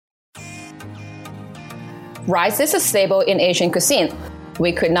Rice is a staple in Asian cuisine.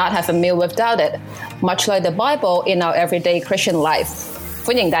 We could not have a meal without it, much like the Bible in our everyday Christian life.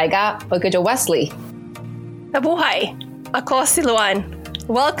 歡迎大家，我叫做 Wesley. Mabuhay! Ako si Luan.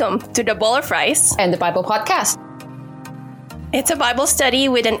 Welcome to the Bowl of Rice and the Bible Podcast. It's a Bible study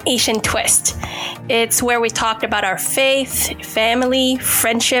with an Asian twist. It's where we talked about our faith, family,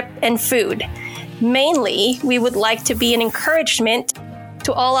 friendship, and food. Mainly, we would like to be an encouragement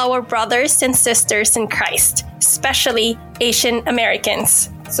to all our brothers and sisters in Christ, especially Asian Americans.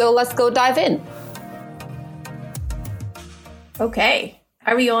 So let's go dive in. Okay.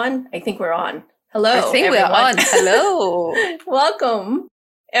 Are we on? I think we're on. Hello, I think everyone. we're on. Hello. Welcome,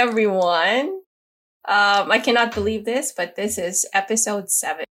 everyone. I cannot believe this, but this is episode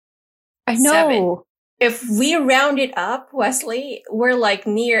 7. I know. 7. If we round it up, Wesley, we're like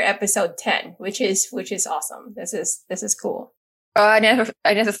near episode 10, which is awesome. This is cool. I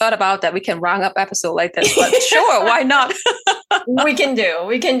never thought about that. We can round up episode like this, but sure, why not? we can do that.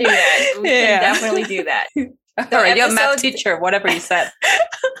 We can definitely do that. All right, you're a math teacher, whatever you said.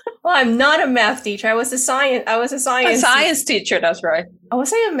 Well, I'm not a math teacher. I was a science teacher. That's right.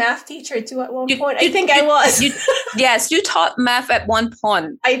 Was I a math teacher too at one point? I think I was. Yes, you taught math at one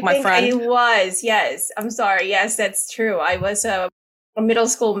point, my friend. I was. Yes, I'm sorry. Yes, that's true. I was a middle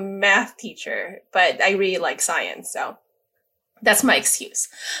school math teacher, but I really like science, so that's my excuse.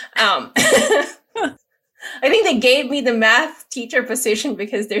 I think they gave me the math teacher position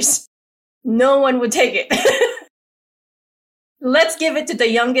because there's no one would take it. Let's give it to the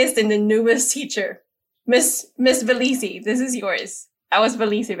youngest and the newest teacher, Miss Velisi. This is yours. I was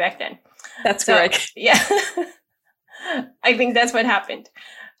Velisi back then. That's correct. Yeah. I think that's what happened.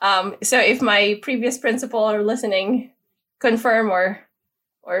 So if my previous principal are listening, confirm or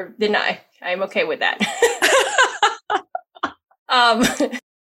deny. I'm okay with that.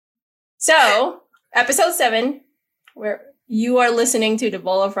 So episode 7, where you are listening to the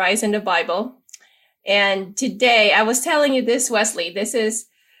Bowl of Rice and the Bible. And today I was telling you this, Wesley, this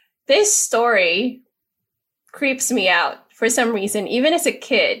story creeps me out for some reason. Even as a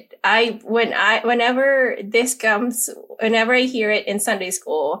kid, whenever I hear it in Sunday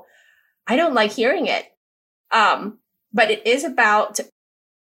school, I don't like hearing it. But it is about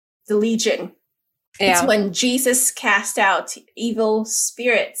the Legion. Yeah. It's when Jesus cast out evil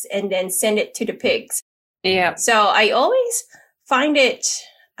spirits and then sent it to the pigs. Yeah. So I always find it,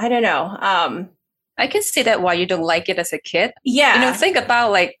 I don't know. I can see that why you don't like it as a kid. Yeah. Think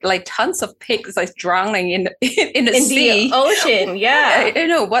about like tons of pigs like drowning in the sea. The ocean.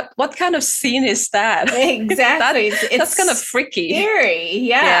 Yeah. What kind of scene is that? Exactly. That's kind of freaky. Scary.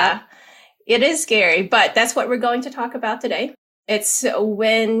 Yeah. It is scary, but that's what we're going to talk about today. It's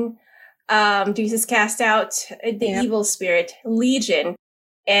when Jesus cast out the evil spirit, Legion,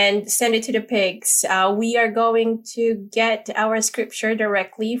 and send it to the pigs. We are going to get our scripture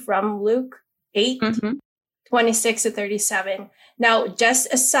directly from Luke 8, 26 to 37. Now,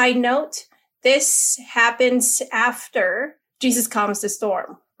 just a side note, this happens after Jesus calms the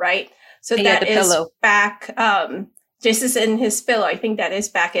storm, right? So that is pillow. Back, Jesus in his pillow. I think that is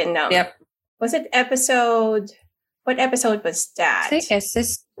back in, was it what episode was that? I think is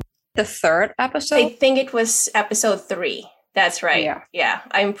this the 3rd episode? I think it was episode 3. That's right. Yeah.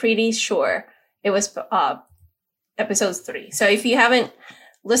 I'm pretty sure it was episode 3. So if you haven't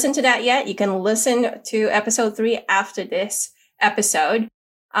listened to that yet, you can listen to episode 3 after this episode.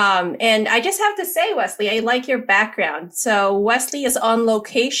 And I just have to say, Wesley, I like your background. So Wesley is on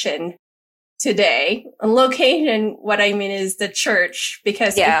location today. On location, what I mean is the church,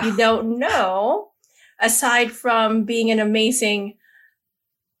 because if you don't know, aside from being an amazing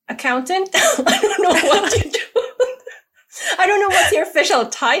accountant, I don't know what you do. I don't know what's your official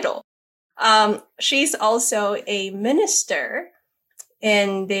title. She's also a minister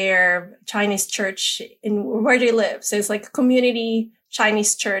in their Chinese church in where they live. So it's like a community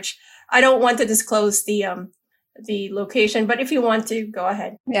Chinese church. I don't want to disclose the location, but if you want to, go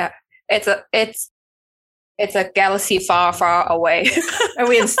ahead. Yeah, it's a galaxy far, far away. Are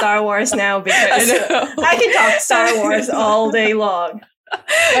we in Star Wars now? Because I can talk Star Wars all day long.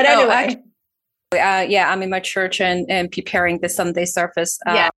 But anyway. I'm in my church and preparing the Sunday service.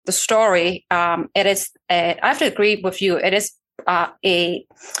 The story, it is, I have to agree with you, it is a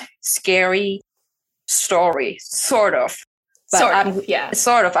scary story, sort of. But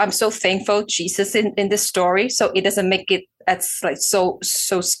sort of. I'm so thankful Jesus in this story, so it doesn't make it as like so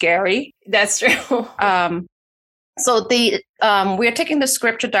scary. That's true. So we're taking the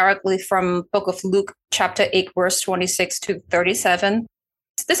scripture directly from book of Luke, chapter 8, verse 26 to 37.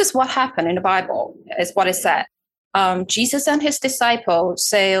 This is what happened in the Bible, is what it said. Jesus and his disciples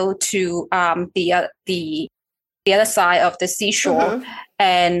sailed to the other side of the seashore,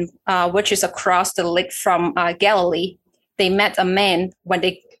 and which is across the lake from Galilee. They met a man when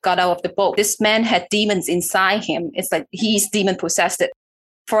they got out of the boat. This man had demons inside him. It's like he's demon possessed.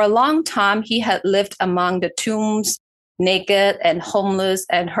 For a long time, he had lived among the tombs, naked and homeless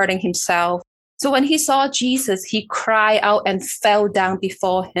and hurting himself. So when he saw Jesus, he cried out and fell down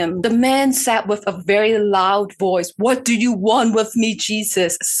before him. The man said with a very loud voice, "What do you want with me,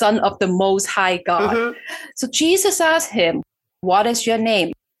 Jesus, Son of the Most High God?" So Jesus asked him, "What is your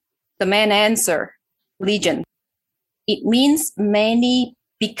name?" The man answered, "Legion." It means many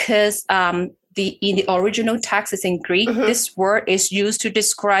because in the original text is in Greek. This word is used to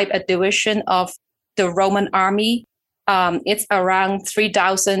describe a division of the Roman army. It's around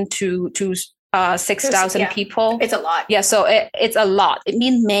 3,000 to 6,000 people. It's a lot. Yeah, so it's a lot. It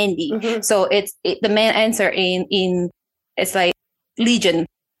means many. So the main answer in it's like legion.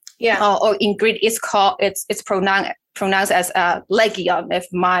 Yeah. Or in Greek, it's pronounced as legion. If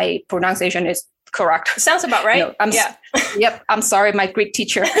my pronunciation is correct, sounds about right. Yep. I'm sorry, my Greek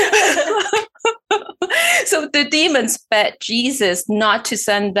teacher. So the demons begged Jesus not to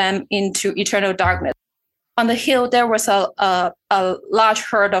send them into eternal darkness. On the hill, there was a large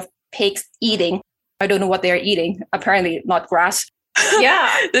herd of pigs eating. I don't know what they're eating. Apparently not grass.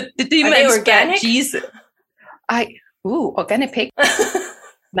 Yeah. the demons begged Jesus. Organic pig.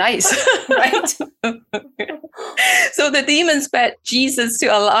 Nice. Right. So the demons begged Jesus to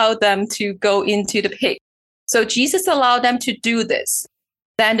allow them to go into the pig. So Jesus allowed them to do this.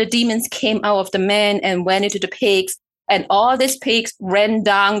 Then the demons came out of the man and went into the pigs. And all these pigs ran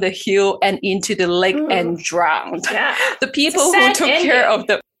down the hill and into the lake and drowned. Yeah. The people who took care of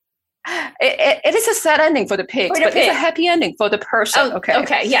the... It is a sad ending for the pigs, but it's a happy ending for the person.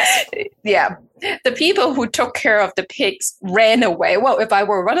 Okay, yes. Yeah. The people who took care of the pigs ran away. Well, if I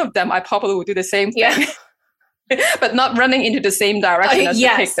were one of them, I probably would do the same thing. Yeah. But not running into the same direction as the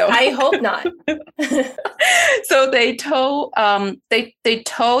pig, though. I hope not. So they told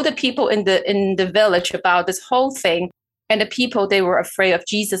the people in the village about this whole thing, and the people, they were afraid of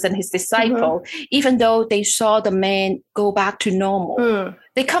Jesus and his disciple, even though they saw the man go back to normal.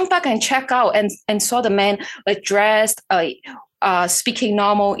 They come back and check out and saw the man like dressed, speaking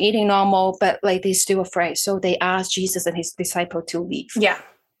normal, eating normal, but like they're still afraid. So they asked Jesus and his disciple to leave. Yeah.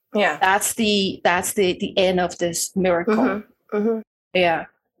 Yeah. That's the end of this miracle. Yeah.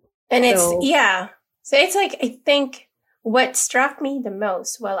 And So it's like, I think what struck me the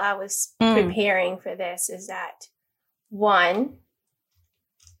most while I was preparing for this is that, one,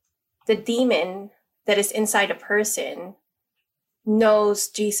 the demon that is inside a person knows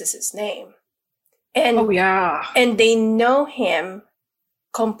Jesus's name. And and they know him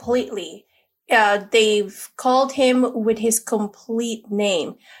completely. They've called him with his complete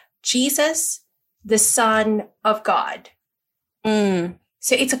name, Jesus, the Son of God. So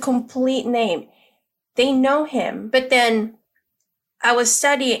it's a complete name. They know him. But then I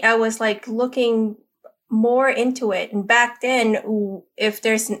was like looking more into it. And back then, if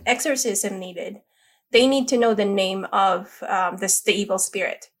there's an exorcism needed, they need to know the name of the evil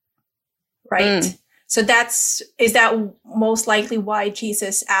spirit, right? So is that most likely why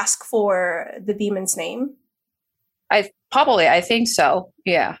Jesus asked for the demon's name? I think so.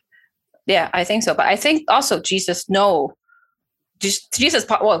 Yeah, I think so. But I think also Jesus knows.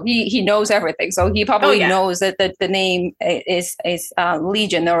 He knows everything, so he probably knows that the name is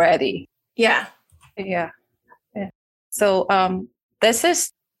Legion already. Yeah. So this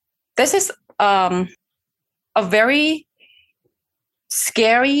is a very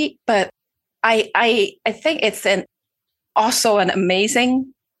scary, but I think it's also an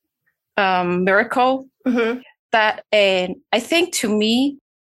amazing miracle. That, and I think to me,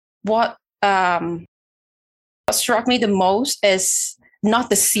 what struck me the most is not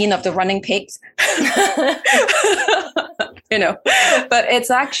the scene of the running pigs, but it's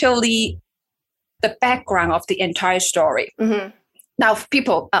actually the background of the entire story. Now,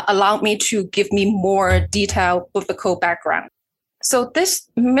 people allow me to give me more detailed biblical background. So this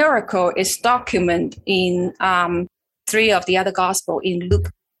miracle is documented in 3 of the other gospel, in Luke,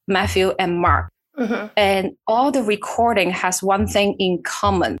 Matthew, and Mark. And all the recording has one thing in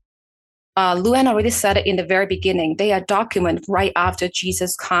common. Luann already said it in the very beginning. They are documented right after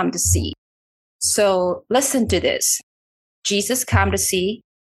Jesus calmed the sea. So listen to this. Jesus calmed the sea,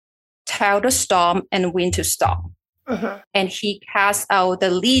 tell the storm and wind to stop. And he cast out the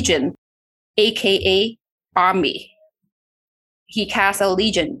legion, aka army. He cast a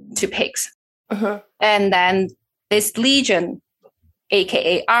legion to pigs. And then this legion,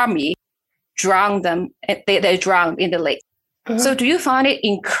 aka army, drowned them. They drowned in the lake. Mm-hmm. So do you find it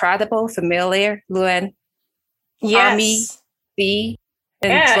incredible, familiar, Luan? Yes. Army, sea,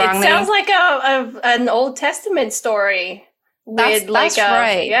 and yeah, drowning. It sounds like an Old Testament story. That's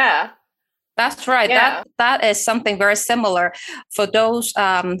right. Yeah. That's right. Yeah. That is something very similar for those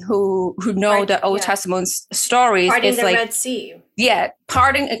who know the Old Testament stories. Parting the Red Sea. Yeah,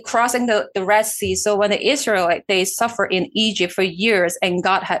 crossing the Red Sea. So when the Israelites, they suffered in Egypt for years, and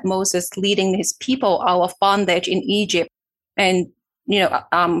God had Moses leading his people out of bondage in Egypt, and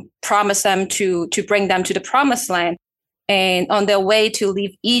promised them to bring them to the Promised Land. And on their way to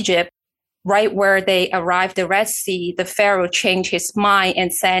leave Egypt, right where they arrived the Red Sea, the Pharaoh changed his mind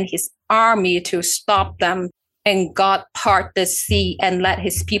and sent his army to stop them. And God parted the sea and let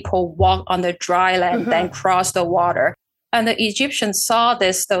his people walk on the dry land, then cross the water. And the Egyptians saw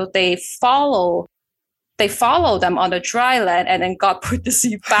this, so they follow them on the dry land, and then God put the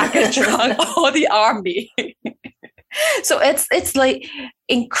sea back and drowned all the army. So it's like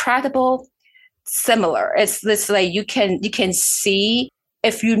incredible similar. It's this like you can see,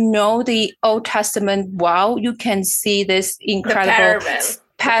 if you know the Old Testament well, you can see this incredible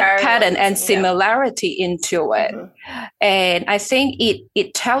pattern and similarity into it. And I think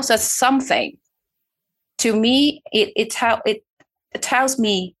it tells us something. To me, it tells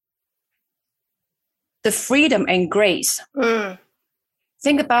me the freedom and grace.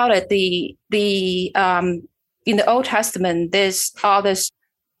 Think about it. The in the Old Testament, all this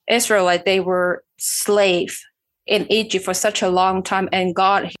Israelite, they were slave in Egypt for such a long time, and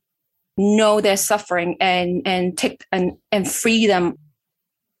God know their suffering and take and free them.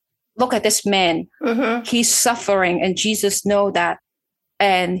 Look at this man; he's suffering, and Jesus know that,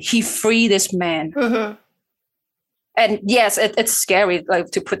 and he free this man. And yes, it's scary, like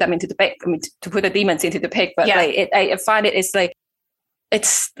to put them into the pig. I mean, to put the demons into the pig. But I find it's like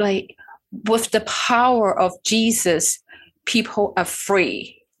with the power of Jesus, people are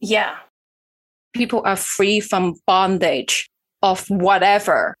free. Yeah. People are free from bondage of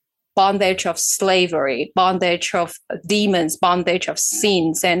whatever, bondage of slavery, bondage of demons, bondage of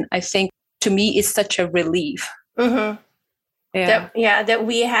sins. And I think to me, it's such a relief. That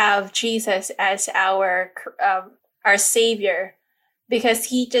we have Jesus as our savior, because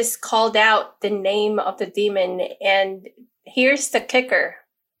he just called out the name of the demon. And here's the kicker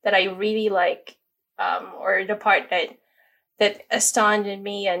that I really like, or the part that astounded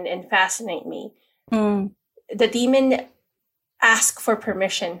me and fascinated me. The demon asked for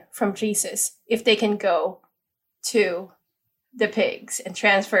permission from Jesus if they can go to the pigs and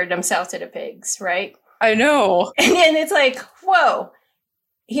transfer themselves to the pigs, right? I know. And then it's like, whoa,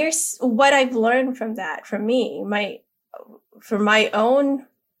 here's what I've learned from that, from my own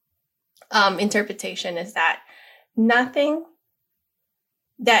interpretation is that nothing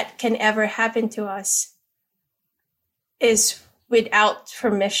that can ever happen to us is without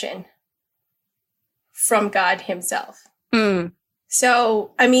permission from God himself.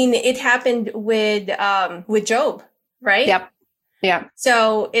 So, I mean, it happened with Job, right? Yep. Yeah.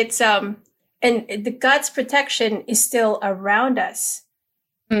 So it's, and the God's protection is still around us.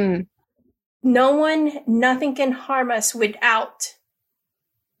 Nothing can harm us without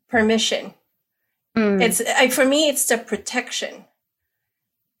permission. It's for me, it's the protection.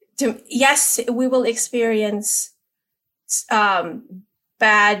 Yes, we will experience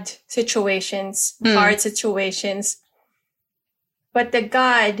bad situations, hard situations, but the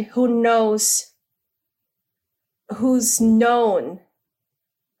God who's known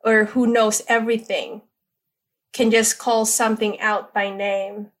or who knows everything can just call something out by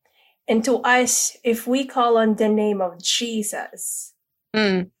name. And to us, if we call on the name of Jesus,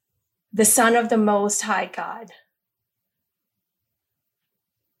 the Son of the Most High God,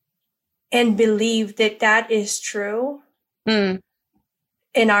 and believe that is true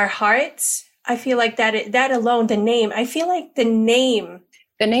in our hearts, I feel like that alone, the name, I feel like the name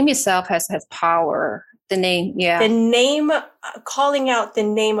itself has power. The name, the name, calling out the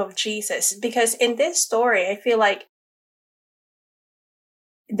name of Jesus, because in this story, I feel like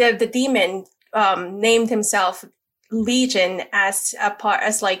the demon named himself Legion as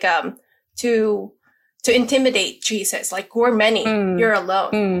to intimidate Jesus. Like, we're many, you're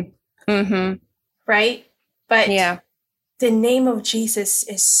alone, right? But the name of Jesus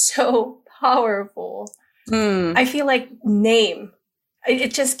is so powerful. I feel like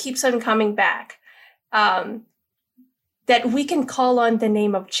it just keeps on coming back. That we can call on the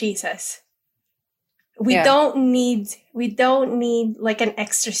name of Jesus. We don't need like an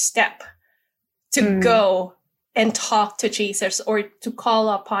extra step to go and talk to Jesus or to call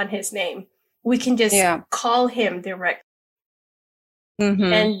upon his name. We can just call him direct.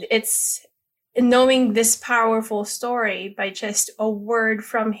 And it's knowing this powerful story by just a word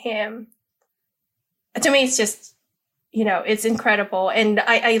from him, to me, it's just, it's incredible. And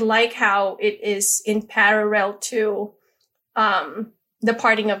I like how it is in parallel to the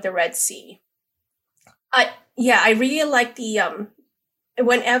parting of the Red Sea. I really like the,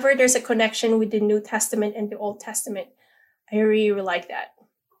 whenever there's a connection with the New Testament and the Old Testament, I really like that.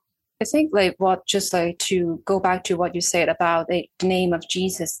 I think to go back to what you said about the name of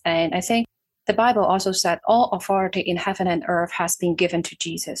Jesus, and I think the Bible also said all authority in heaven and earth has been given to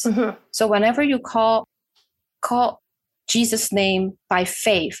Jesus. Mm-hmm. So whenever you call Jesus' name by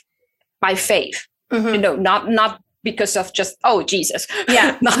faith, mm-hmm. Not because of just, oh, Jesus.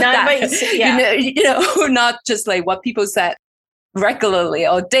 Yeah. not not just like what people said regularly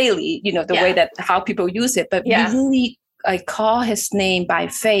or daily, the way that how people use it, but really call his name by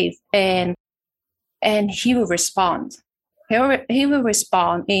faith, and he will respond. He will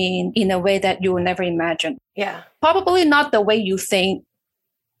respond in a way that you will never imagine. Yeah. Probably not the way you think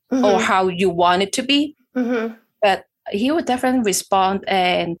mm-hmm. or how you want it to be, mm-hmm. but he will definitely respond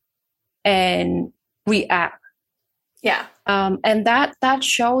and react. Yeah. And that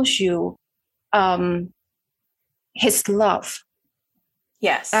shows you his love.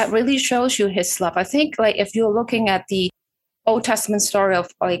 Yes. That really shows you his love. I think if you're looking at the Old Testament story of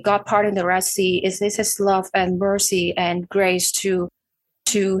God parting the Red Sea, is his love and mercy and grace to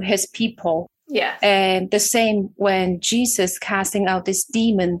his people. Yeah. And the same when Jesus casting out this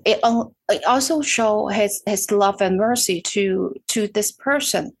demon, it also show his love and mercy to this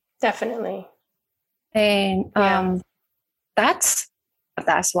person. Definitely. And that's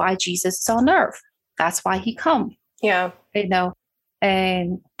why Jesus is on earth. That's why he come. Yeah.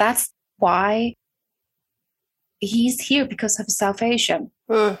 And that's why he's here, because of salvation.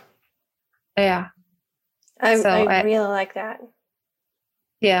 Mm. Yeah. I really like that.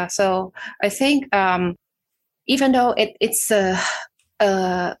 Yeah. So I think even though it's a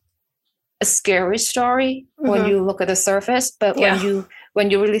scary story mm-hmm. when you look at the surface, but when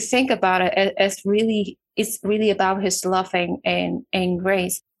you really think about it, it's really about his love and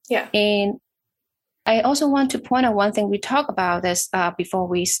grace. Yeah. And I also want to point out one thing we talk about this before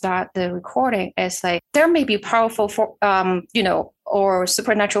we start the recording is there may be powerful or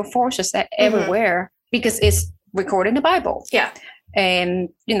supernatural forces everywhere mm-hmm. because it's recorded in the Bible. Yeah. And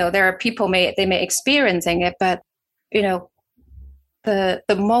there are people may experiencing it, but the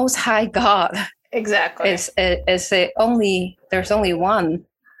Most High God exactly is there's only one,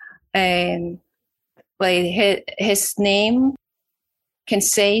 and his name can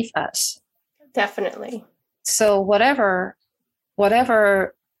save us. Definitely. So whatever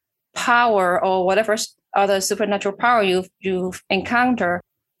power or whatever other supernatural power you've encountered,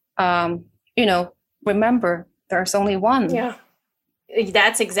 remember there's only one. Yeah,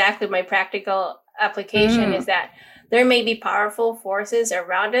 that's exactly my practical application. Is that there may be powerful forces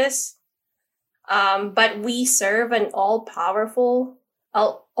around us, but we serve an all-powerful,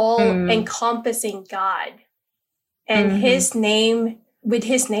 all-encompassing God, and mm-hmm. With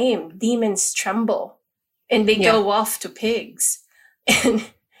his name, demons tremble and they go off to pigs. And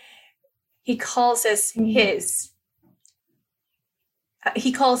he calls us his.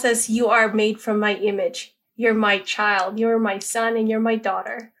 He calls us, you are made from my image. You're my child. You're my son and you're my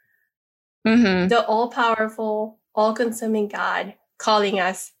daughter. Mm-hmm. The all-powerful, all-consuming God calling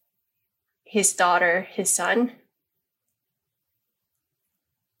us his daughter, his son.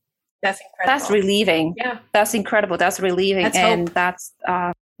 That's incredible. That's relieving. Yeah. That's incredible. That's relieving. That's and hope. That's,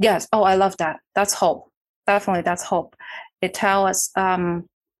 yes. Oh, I love that. That's hope. Definitely. That's hope. It tells us, nothing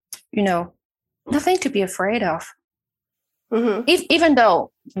to be afraid of. Mm-hmm. Even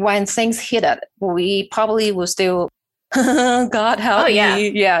though when things hit it, we probably will still, God help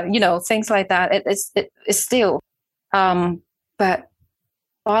me. Yeah. Things like that. It's still, but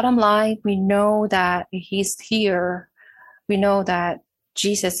bottom line, we know that he's here. We know that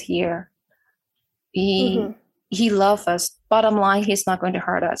Jesus here. He loves us. Bottom line, he's not going to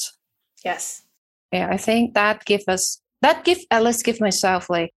hurt us. Yes. Yeah, I think at least give myself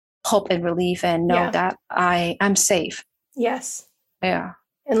hope and relief and know that I'm safe. Yes. Yeah.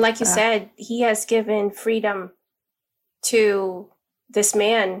 And like you said, he has given freedom to this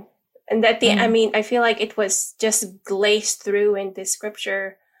man. And that I feel like it was just glazed through in this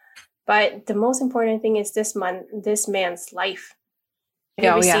scripture. But the most important thing is this man's life. He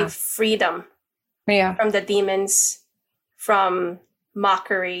received freedom from the demons, from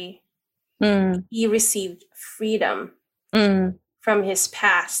mockery. He received freedom from his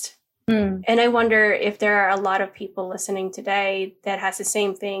past. And I wonder if there are a lot of people listening today that has the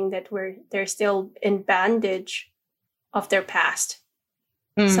same thing, that they're still in bondage of their past.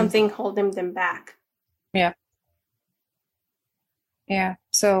 something holding them back. Yeah. Yeah.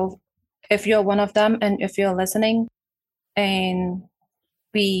 So if you're one of them and if you're listening, and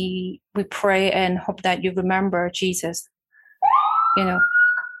we pray and hope that you remember Jesus,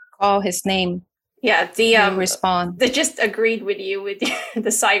 call his name. Yeah, respond. They just agreed with you with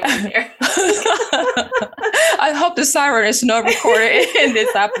the siren there. I hope the siren is not recorded in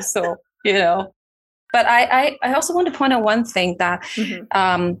this episode, But I also want to point out one thing that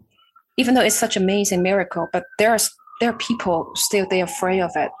even though it's such an amazing miracle, but there are people still they're afraid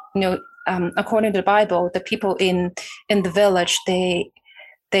of it. According to the Bible, the people in the village they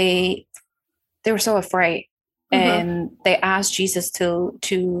were so afraid, and they asked Jesus to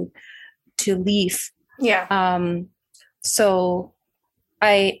leave. Yeah. So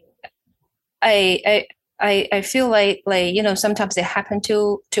I feel like sometimes it happened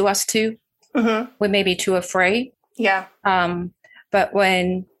to us too. We may be too afraid. Yeah. But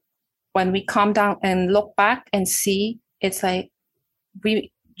when we calm down and look back and see, it's like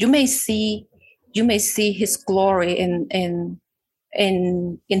you may see his glory in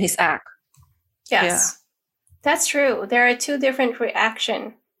his act. Yes. Yeah. That's true. There are two different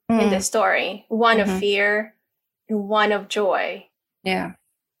reactions in the story. One of fear and one of joy. Yeah.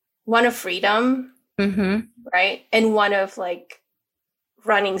 One of freedom. Right? And one of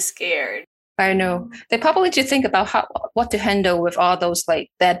running scared. I know. They probably just think about what to handle with all those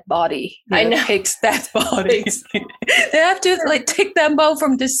dead body. I know. Pigs' dead bodies. They have to take them out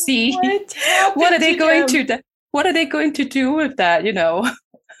from the sea. What are they going to? What are they going to do with that?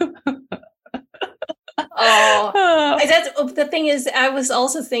 That's the thing is, I was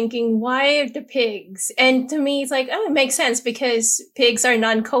also thinking, why are the pigs? And to me, it's it makes sense because pigs are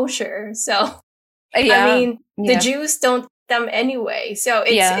non-kosher. So, the Jews don't eat them anyway. So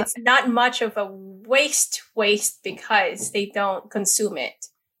it's not much of a waste because they don't consume it.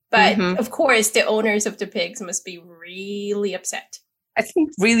 But of course, the owners of the pigs must be really upset. I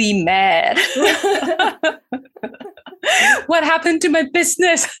think really mad. What happened to my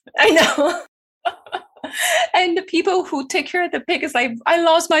business? I know. And the people who take care of the pig is I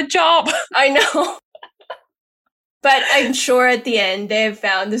lost my job. I know. But I'm sure at the end they've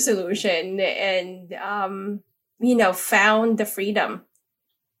found the solution and, found the freedom.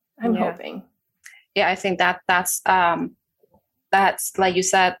 I'm hoping. Yeah, I think that's like you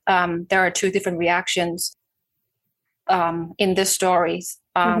said, there are two different reactions in this stories.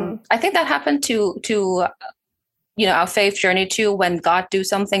 I think that happened to our faith journey too. When God do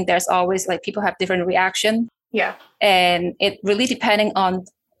something, there's always people have different reaction. Yeah. And it really depending on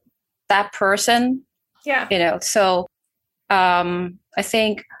that person. Yeah. So I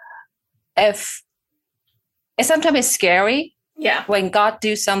think if sometimes it's scary. Yeah. When God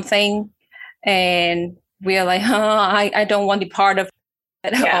do something and we're like, I don't want to be part of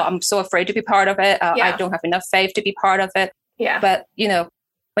it. Yeah. Or I'm so afraid to be part of it. I don't have enough faith to be part of it. Yeah. But,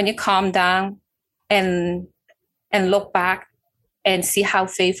 when you calm down and look back and see how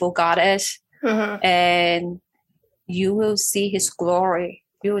faithful God is, and you will see his glory.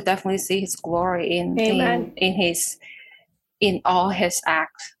 You will definitely see his glory in all his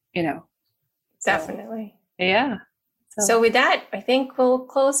acts, Definitely. So, yeah. So with that, I think we'll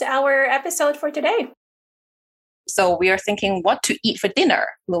close our episode for today. So we are thinking what to eat for dinner,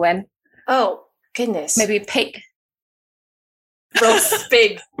 Luan. Oh, goodness. Maybe pig. Roast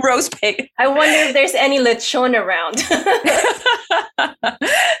pig. Roast pig. I wonder if there's any lechon around.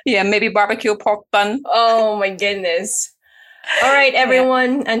 Yeah, maybe barbecue pork bun. Oh my goodness. All right,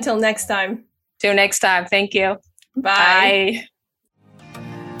 everyone. Yeah. Until next time. Till next time. Thank you. Bye.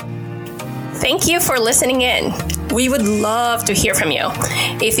 Thank you for listening in. We would love to hear from you.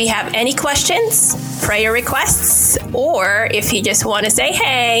 If you have any questions, prayer requests, or if you just want to say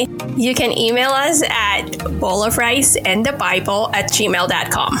hey, you can email us at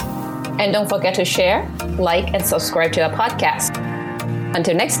bowlofriceandthebible@gmail.com. And don't forget to share, like, and subscribe to our podcast.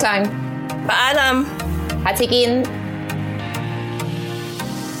 Until next time. Paalam. Hatigin.